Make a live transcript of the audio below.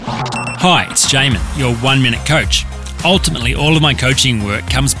Hi, it's Jaemin, your 1 Minute Coach. Ultimately, all of my coaching work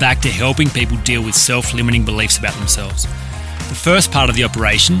comes back to helping people deal with self-limiting beliefs about themselves. The first part of the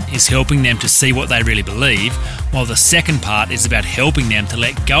operation is helping them to see what they really believe, while the second part is about helping them to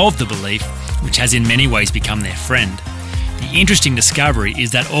let go of the belief, which has in many ways become their friend. The interesting discovery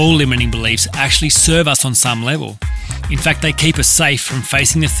is that all limiting beliefs actually serve us on some level. In fact, they keep us safe from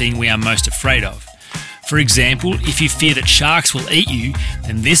facing the thing we are most afraid of. For example, if you fear that sharks will eat you,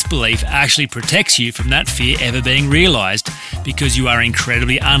 then this belief actually protects you from that fear ever being realised, because you are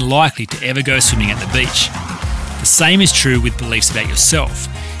incredibly unlikely to ever go swimming at the beach. The same is true with beliefs about yourself.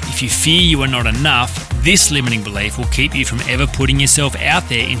 If you fear you are not enough, this limiting belief will keep you from ever putting yourself out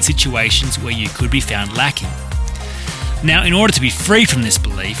there in situations where you could be found lacking. Now, in order to be free from this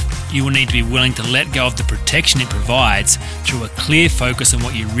belief, you will need to be willing to let go of the protection it provides through a clear focus on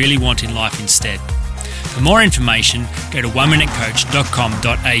what you really want in life instead. For more information, go to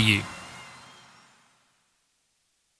oneminutecoach.com.au.